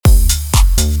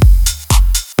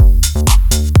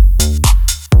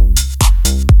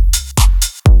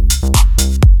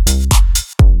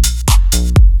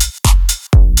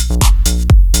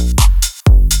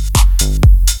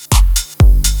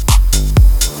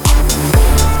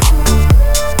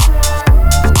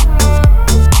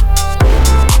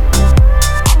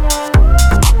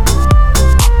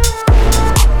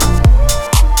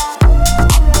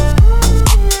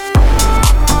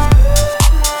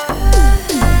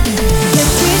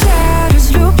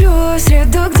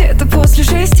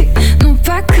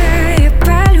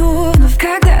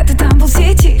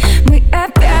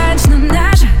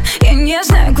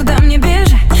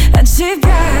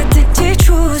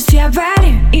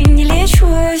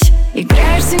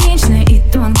Играешь цинично и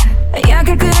тонко, а я,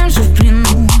 как и раньше, в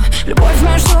плену. Любовь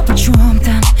моя, что почем-то,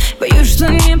 боюсь, что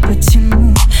не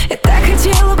потяну. Я так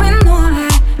хотела бы, но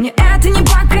мне это не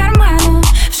по карману.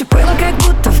 Все было как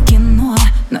будто в кино,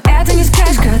 но это не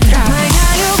сказка, а драма. Моя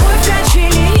любовь,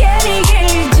 качели,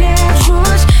 еле-еле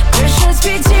держусь. Выше с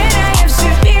петеля я все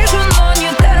вижу, но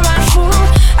не торможу.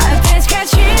 Опять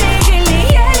качели,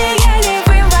 еле-еле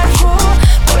вывожу.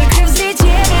 Только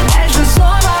взлетели, дальше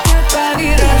снова как по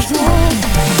виражу.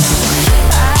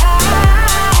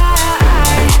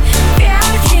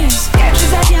 Вверх-вниз, как же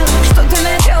задела, что ты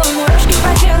наделал, мурашки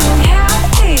по телу.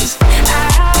 Вверх-вниз,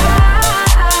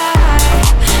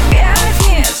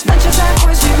 вверх-вниз, ночь за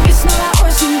 8 и снова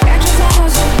осень, как же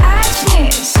заносит,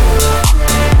 очнись.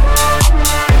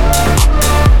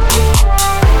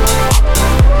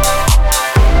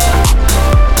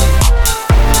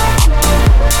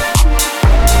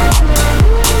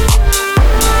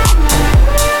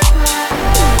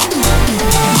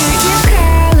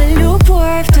 Искала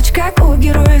любовь, точь как у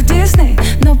героев Дисней.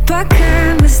 Но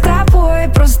пока мы с тобой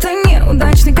просто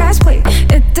неудачный косплей.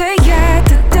 Это я,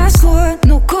 это досло,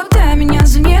 ну куда меня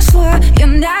занесло? Я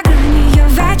на грани, я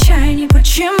в отчаянии,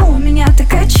 почему меня так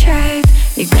качает?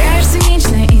 Играешь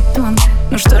цинично и тонко,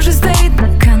 ну что же стоит на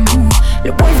кону?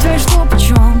 Любовь твоя, что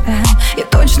почем-то, я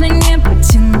точно не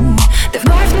потяну. Ты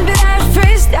вновь набираешь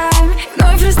фейстайм,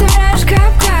 вновь расставляешь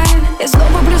капкан. Я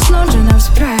снова блесну же на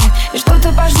спрайт, и что-то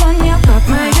пошло не по.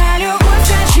 Моя любовь,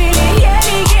 качели,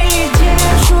 еле-еле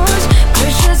держусь.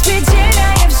 Выше с петеля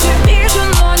я все вижу,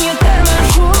 но не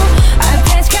торможу.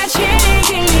 Опять качели,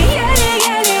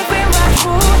 еле-еле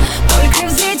вывожу. Только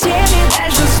взлетели,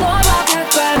 дальше снова как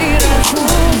по виражу.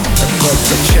 Вот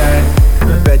качает,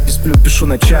 опять не сплю, пишу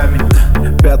ночами.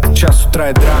 5 час утра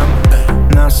и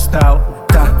драма. Нас стало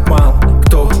так мало,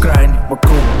 кто в крайне,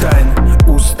 вокруг тайны.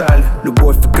 Устали,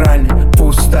 любовь в экране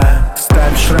пустая.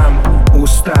 Ставишь шрам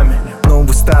устами,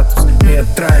 новый статус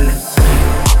нейтральный.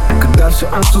 Когда все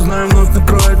осознаю, вновь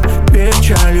накроет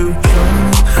печалью.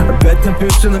 Опять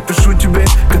напьюсь и напишу тебе,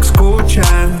 как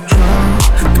скучаю.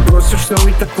 Ты бросишь все,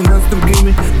 ведь так у нас с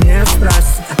другими не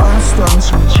страсть.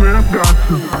 Останься в тебе.